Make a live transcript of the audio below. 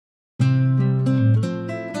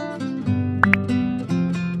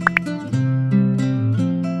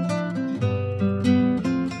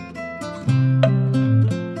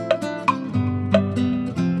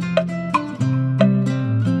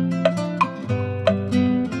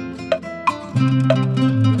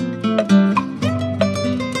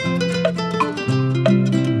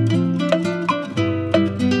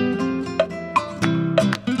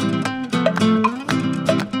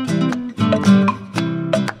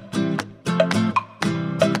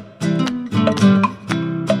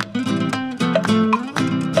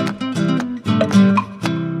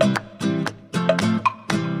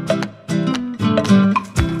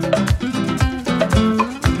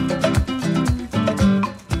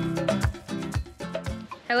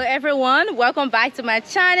everyone, welcome back to my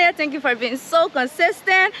channel. Thank you for being so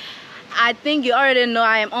consistent. I think you already know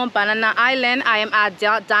I am on Banana Island. I am at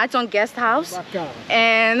Dalton Guesthouse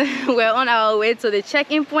and we're on our way to the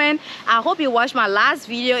check-in point. I hope you watched my last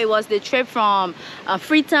video. It was the trip from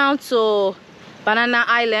Freetown to Banana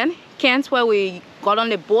Island, Kent, where we got on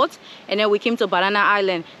the boat and then we came to Banana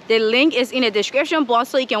Island. The link is in the description box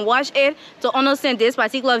so you can watch it to understand this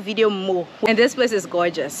particular video more. And this place is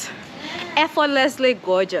gorgeous, effortlessly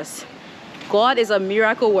gorgeous. God is a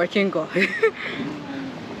miracle working God.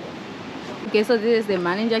 Okay, so this is the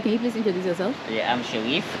manager. Can you please introduce yourself? Yeah, I'm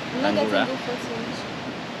Sharif.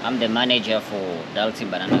 I'm the manager for Dalton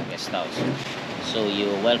Banana Guesthouse. So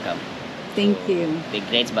you're welcome. Thank you. The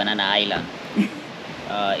Great Banana Island.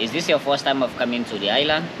 Is this your first time of coming to the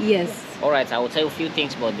island? Yes. Alright, I will tell you a few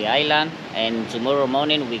things about the island, and tomorrow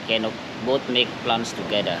morning we can both make plans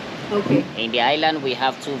together. Okay. In the island we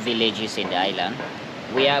have two villages in the island.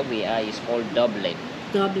 Where we are is called Dublin.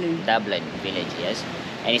 Dublin village, yes.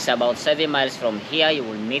 And it's about 7 miles from here. You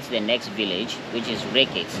will meet the next village, which is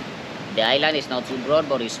Rickett. The island is not too broad,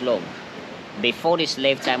 but it's long. Before the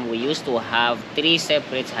slave time, we used to have 3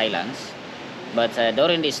 separate islands. But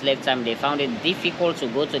during the slave time, they found it difficult to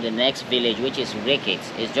go to the next village, which is Rickett.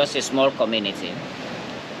 It's just a small community.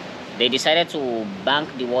 They decided to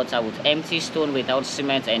bank the water with empty stone without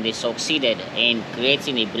cement, and they succeeded in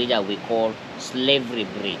creating a bridge that we call Slavery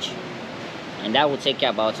Bridge. And that would take you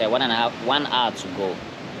about 1 hour to go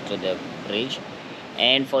to the bridge.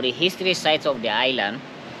 And for the history sites of the island,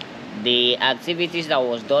 the activities that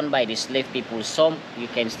was done by the slave people, some you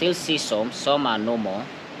can still see, some are no more,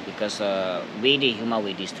 because we the human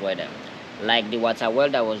we destroy them. Like the water well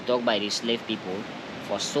that was dug by the slave people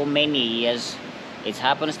for so many years, it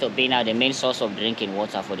happens to be now the main source of drinking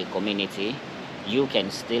water for the community. You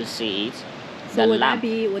can still see it. So would that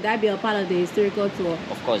be a part of the historical tour?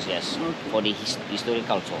 Of course, yes. Okay. For the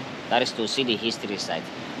historical tour. That is to see the history site.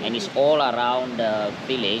 Okay. And it's all around the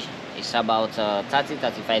village. It's about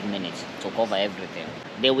 30-35 minutes to cover everything.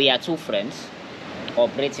 There were 2 friends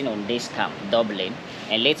operating on this camp, Dublin.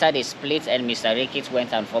 And later they split and Mr. Rickett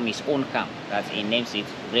went and formed his own camp. That he names it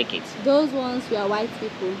Rickett. Those ones were white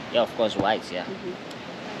people? Yeah, of course, whites, yeah.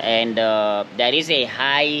 And there is a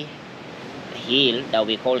high hill that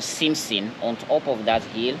we call Simpson. On top of that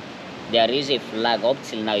hill there is a flag. Up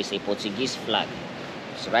till now it's a Portuguese flag.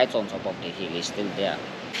 It's right on top of the hill. It's still there.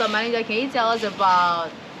 So manager, can you tell us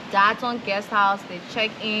about Dalton Guesthouse, the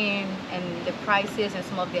check-in and the prices and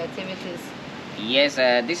some of the activities? Yes,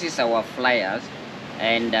 this is our flyers,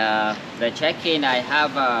 and the check-in, I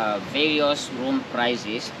have various room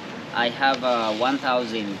prices. I have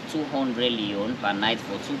 1,200 Leone per night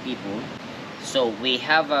for 2 people. So we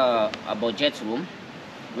have a budget room,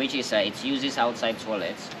 which is it uses outside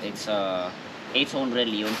toilets. It's 800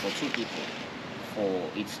 Leone for 2 people.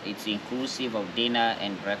 It's inclusive of dinner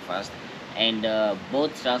and breakfast, and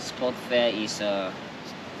both transport fare is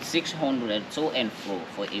 600 to and fro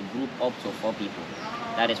for a group up to 4 people.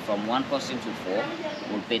 That is from 1 person to 4.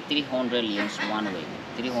 We'll pay 300 Leones one way,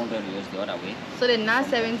 300 Leones the other way. So the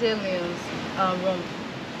 970 Leones room,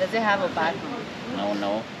 does it have a bathroom?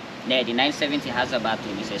 No. Yeah, the 970 has a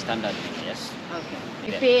bathroom. It's a standard room, yes.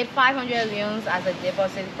 Okay. We paid 500 Leones as a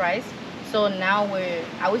deposit price. So now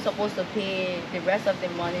are we supposed to pay the rest of the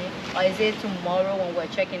money, or is it tomorrow when we're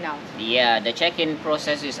checking out? Yeah, the check-in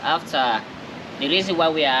process is after. The reason why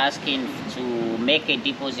we are asking to make a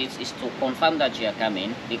deposit is to confirm that you are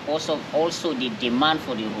coming, because of also the demand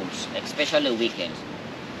for the rooms, especially weekends.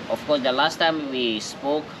 Of course, the last time we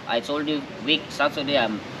spoke, I told you Saturday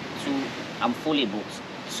I'm fully booked.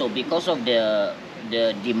 So because of the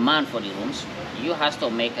demand for the rooms, you have to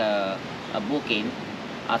make a booking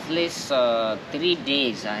at least 3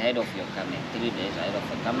 days ahead of your coming. 3 days ahead of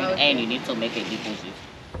your coming, okay. And you need to make a deposit.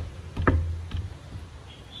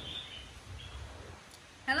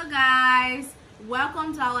 Hello guys,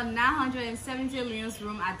 welcome to our 970 Leones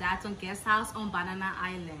room at Dalton Guesthouse on Banana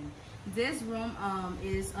Island. This room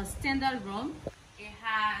is a standard room. It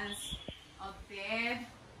has a bed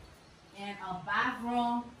and a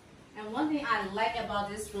bathroom, and one thing I like about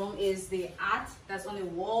this room is the art that's on the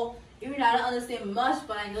wall. Even though I don't understand much,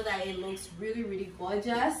 but I know that it looks really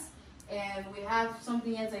gorgeous. And we have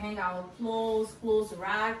something here to hang our clothes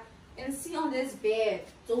rack. And see on this bed,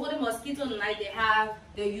 to hold the mosquito net,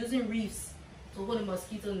 they're using reefs to hold the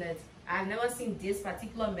mosquito net. I've never seen this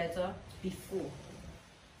particular method before.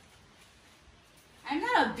 I'm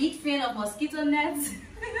not a big fan of mosquito nets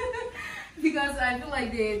because I feel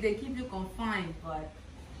like they keep you confined, but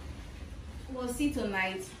we'll see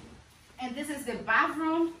tonight. And this is the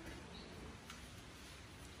bathroom.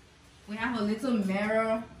 We have a little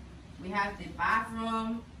mirror We have the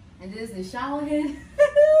bathroom, and this is the shower head.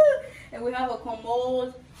 And we have a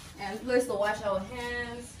commode and place to wash our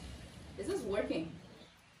hands. Is this working?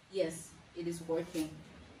 Yes, it is working.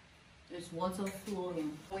 There's water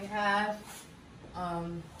flowing. We have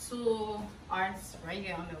 2 arts right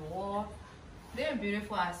here on the wall. They're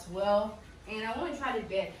beautiful as well. And I want to try the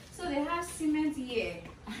bed. So they have cement here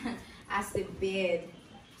as the bed.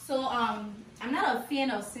 So I'm not a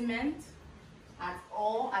fan of cement at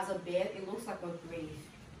all as a bed. It looks like a grave.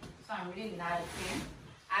 So I'm really not a fan.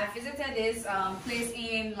 I visited this place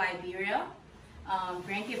in Liberia,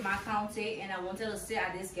 Grand Cape County, and I wanted to stay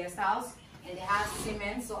at this guest house, and they have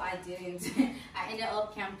cement, so I didn't. I ended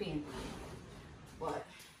up camping, but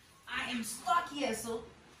I am stuck here, so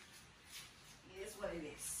it is what it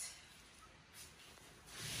is.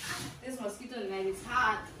 This mosquito net is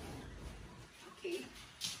hot. Okay,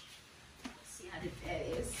 let's see how the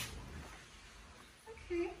bed is.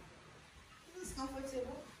 Okay, this is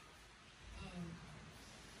comfortable.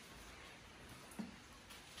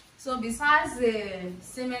 So besides the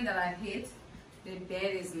cement that I hit, the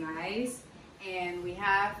bed is nice, and we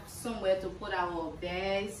have somewhere to put our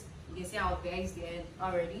bags. You can see our bags there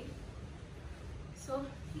already. So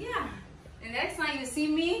yeah, the next time you see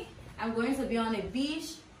me, I'm going to be on the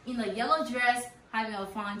beach in a yellow dress having a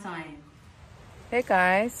fun time. Hey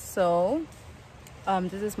guys, so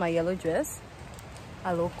this is my yellow dress.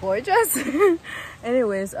 I look gorgeous.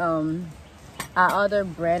 Anyways, I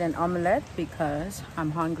ordered bread and omelette because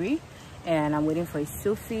I'm hungry, and I'm waiting for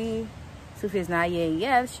Sophie. Sophie is not here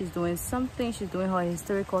yet. She's doing something. She's doing her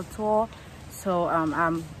historical tour. So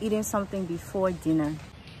I'm eating something before dinner.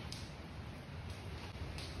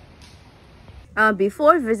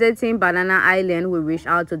 Before visiting Banana Island, we reached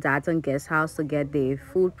out to Dalton Guesthouse to get the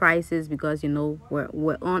food prices because, you know,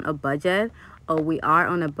 we're on a budget, or we are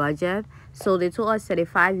on a budget. So they told us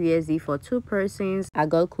 35 USD for 2 persons. I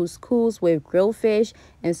got couscous with grilled fish,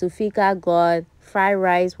 and Sufika got fried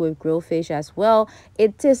rice with grilled fish as well.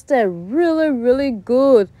 It tasted really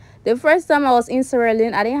good. The first time I was in Sierra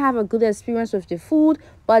Leone, I didn't have a good experience with the food,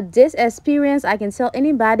 but this experience, I can tell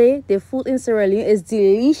anybody, the food in Sierra Leone is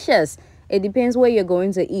delicious. It depends where you're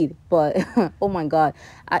going to eat, but oh my god,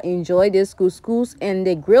 I enjoyed this couscous and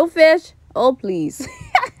the grilled fish. Oh please.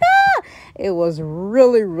 It was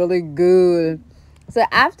really good. So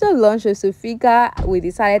after lunch with Sufika, we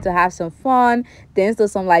decided to have some fun, dance to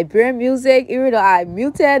some Liberian music, even though I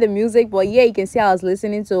muted the music. But yeah, you can see I was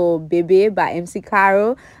listening to Bebe by MC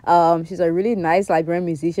Caro. She's a really nice Liberian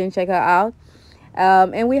musician. Check her out.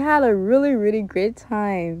 And we had a really great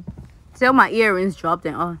time. Till my earrings dropped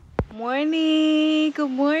and all. Morning, good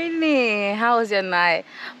morning. How was your night?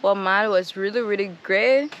 Well, mine was really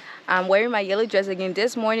great. I'm wearing my yellow dress again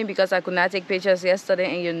this morning because I could not take pictures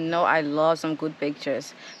yesterday, and you know I love some good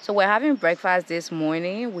pictures. So we're having breakfast this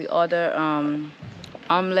morning. We ordered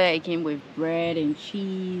omelette. It came with bread and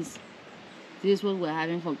cheese. This is what we're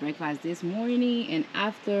having for breakfast this morning, and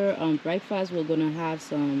after breakfast we're gonna have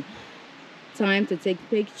some time to take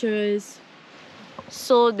pictures.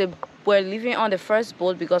 So we're leaving on the first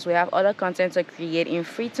boat because we have other content to create in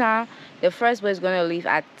Freetown. The first boat is going to leave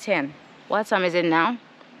at 10. What time is it now?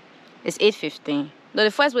 It's 8:15. No, the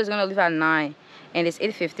first boat is going to leave at 9, and it's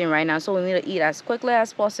 8:15 right now. So we need to eat as quickly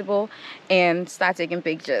as possible and start taking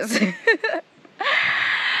pictures.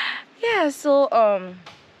 Yeah, so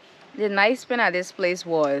the night spent at this place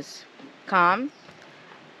was calm.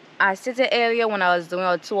 I stated earlier when I was doing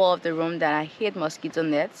a tour of the room that I hate mosquito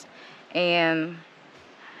nets, and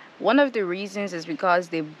one of the reasons is because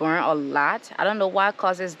they burn a lot. I don't know what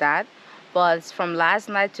causes that, but from last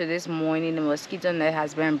night to this morning, the mosquito net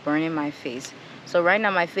has been burning my face. So right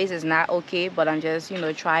now my face is not okay, but I'm just, you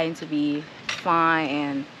know, trying to be fine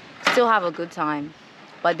and still have a good time.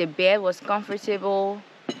 But the bed was comfortable.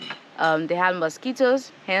 They had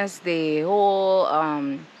mosquitoes, hence the whole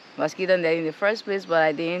mosquito net in the first place, but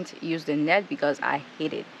I didn't use the net because I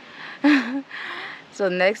hate it. So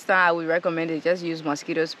next time I would recommend it, just use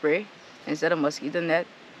mosquito spray instead of mosquito net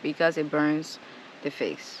because it burns the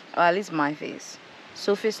face, or at least my face.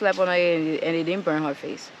 Sophie slept on it and it didn't burn her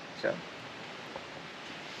face. So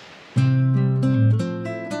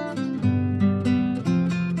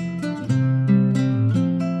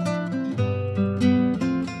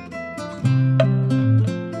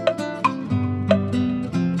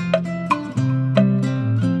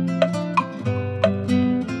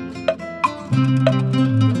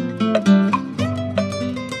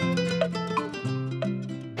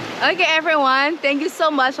okay everyone, thank you so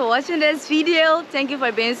much for watching this video. Thank you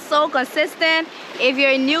for being so consistent. If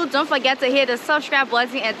you're new, don't forget to hit the subscribe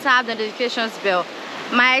button and tap the notifications bell.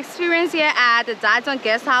 My experience here at the Dalton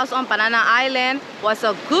Guesthouse on Banana Island was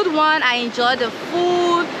a good one. I enjoyed the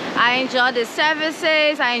food, I enjoyed the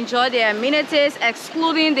services, I enjoyed the amenities,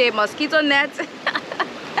 excluding the mosquito net.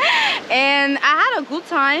 And I had a good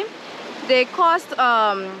time. The cost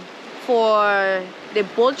for the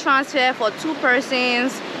boat transfer for 2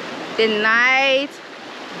 persons, the night,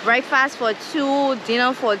 breakfast for 2,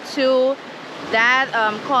 dinner for 2, that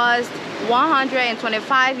cost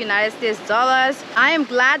 125 United States dollars. I am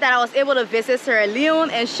glad that I was able to visit Sierra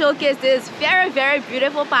Leone and showcase this very, very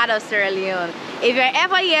beautiful part of Sierra Leone. If you're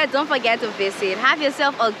ever here, don't forget to visit. Have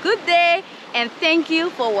yourself a good day and thank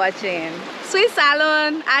you for watching. Sweet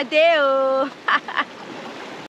Salon, adeo.